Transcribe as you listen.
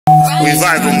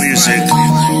Revival music.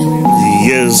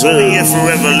 Yes, sir. Yeah,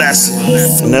 forever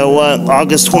lasting. You know what?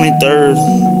 August 23rd,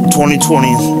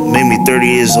 2020 made me 30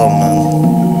 years old,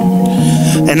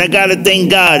 man. And I gotta thank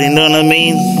God, you know what I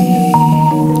mean?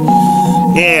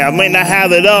 Yeah, I may not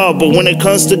have it all, but when it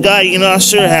comes to God, you know, I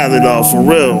sure have it all, for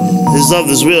real. His love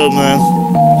is real, man.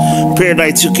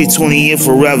 Paradise 2K20 year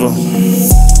forever.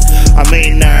 I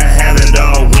may not have it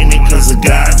all, when it comes to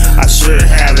God, I sure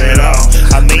have it all.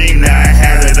 I may not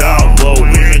have it all, but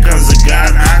when it comes to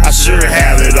God, I sure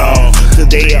have it all.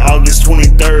 Today, August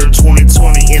 23rd,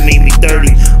 2020, it made me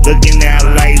 30. Looking at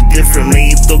life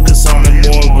differently, focus on it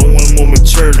more, going more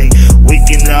maturely.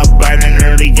 Waking up bright and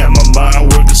early, got my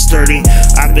mind working sturdy.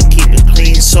 I've been keeping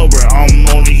clean, sober, I'm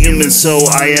only human, so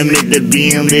I admit to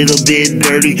being a little bit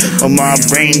dirty. But my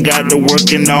brain got to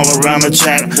working all around the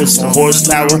track. What's the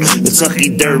horsepower? The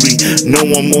Kentucky Derby.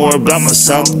 Knowing more about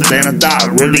myself than I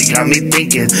thought really got me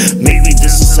thinking. Maybe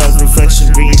this is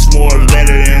self-reflection brings more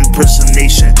better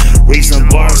impersonation. Raising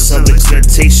bars of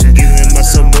expectation, giving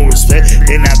myself more respect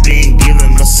than I've been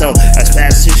giving myself as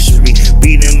past history.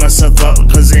 Beating myself up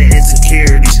because of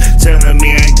insecurities, telling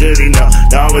me I ain't good enough.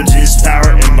 Knowledge is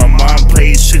power and my mind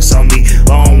plays tricks on me.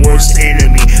 Long worst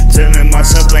enemy, telling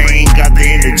myself I ain't got the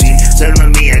energy,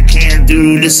 telling me I can't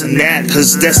do this and that,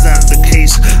 cause that's not the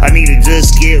case. I need to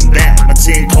just get back my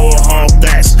 10 cold hard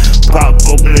facts. Pop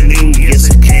open the new, yes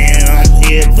I can. I'm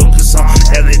here, focus on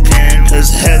heaven,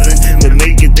 cause heaven will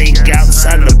make you think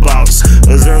outside the box.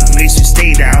 Cause earth makes you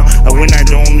stay down, and when I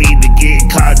don't need to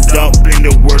get caught up in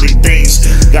the worldly things,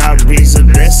 God brings the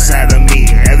best out of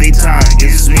me. Every time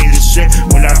gives me the strength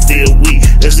when I feel weak.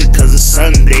 That's because it's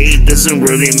Sunday, doesn't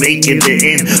really make it the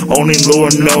end. Only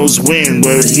Lord knows when,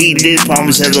 but He did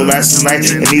promise everlasting life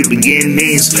and new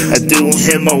beginnings. And through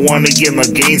Him I want to get my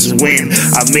gains and win.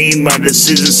 I made my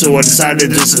decision, so I decided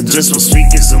to just adjust my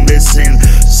speakers and listen.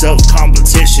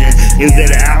 Self-competition, you get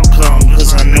an outcome,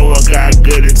 cause I know I got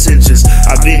good intentions.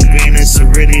 I've been gaining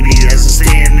serenity as I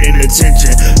stand in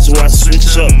attention, so I switch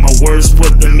up my words,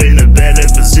 put them in a better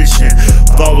position.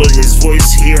 Follow His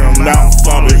voice, hear Him out,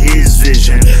 follow His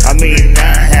vision. I may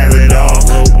not have it all,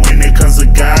 but when it comes to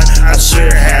God, I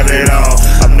sure have it all.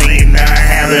 I may not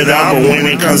have it all, but when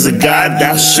it comes to God,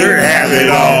 I sure have it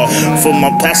all. From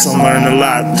my past I learned a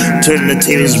lot, turn the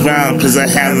tables round, cause I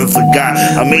haven't forgot.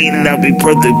 I may not be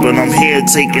perfect, but I'm here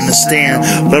taking a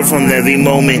stand. Learn from every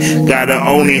moment, gotta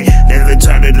own it, never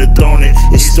try to dethrone it.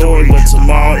 It's story, but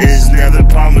tomorrow is never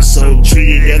promised, so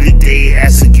treat it every day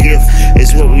as a gift.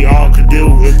 It's what we all could do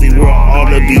if we were all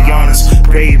to be honest.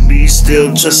 Pray, be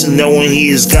still, trust and knowing He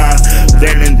is God.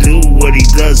 Let Him do what He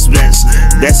does best.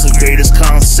 That's the greatest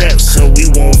concept, so we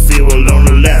won't feel alone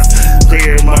or left.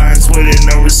 Clear minds with a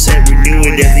no reset, renew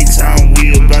it every time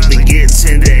we about to get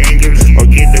tender anger or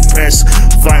get depressed.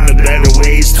 Find the better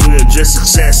ways to address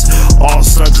success. All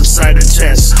starts inside the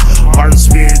chest, heart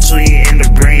spiritually in the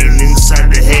brain,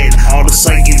 inside the head. All the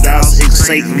psychic dials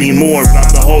excite me more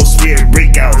about the whole spirit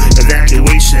breakout,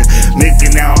 evacuation,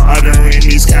 making out, uttering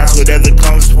these counts. Whatever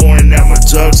comes pouring out my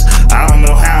drugs, I don't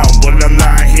know how, but I'm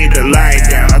not here to lie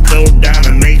down. I throw down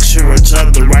and make sure I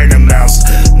chug the right amounts.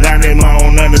 Not in my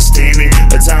own understanding,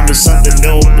 a time is something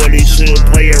nobody should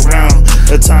play around.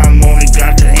 A time only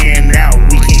God can hand out.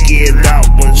 We can give out,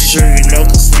 but sure you know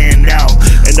can stand out.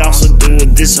 And also do a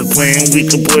discipline we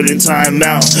can put in time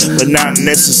out, but not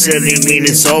necessarily mean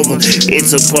it's over.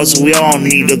 It's a puzzle we all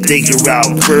need to figure out.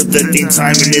 Perfecting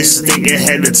timing is think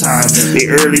ahead of time.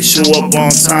 Be early, show up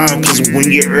on time, cause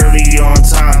when you're early you're on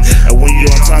time, and when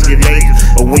you're on time you're late.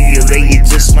 Or when you're late you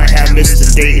just might have missed a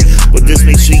date. But this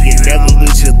makes sure you never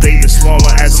lose your faith. As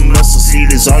smaller as a mustard seed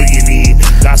is all you need.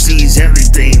 God sees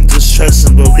everything, just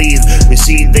trust and believe. We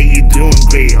see that you're doing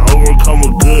great, overcome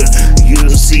with good.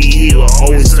 You'll see He will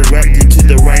always direct you to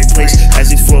the right place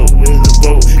as you float with the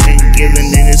boat, and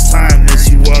giving in His time as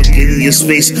you walk in your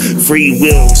space. Free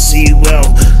will, see well,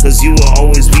 cause you will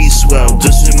always be swell.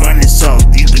 Just remind yourself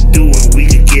you can do it, we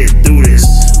can get through this.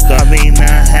 I may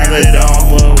not have it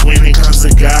all, but when it comes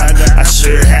to God, I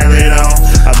sure have it all.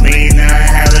 I may not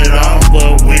have it all,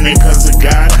 but when it comes to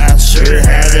God, I sure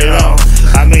have it all.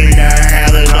 I may not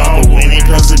have it all, but when it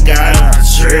comes to God, I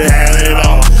sure have it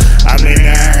all. I may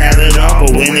not have it all,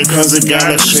 but when it comes to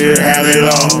God, I sure have it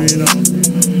all.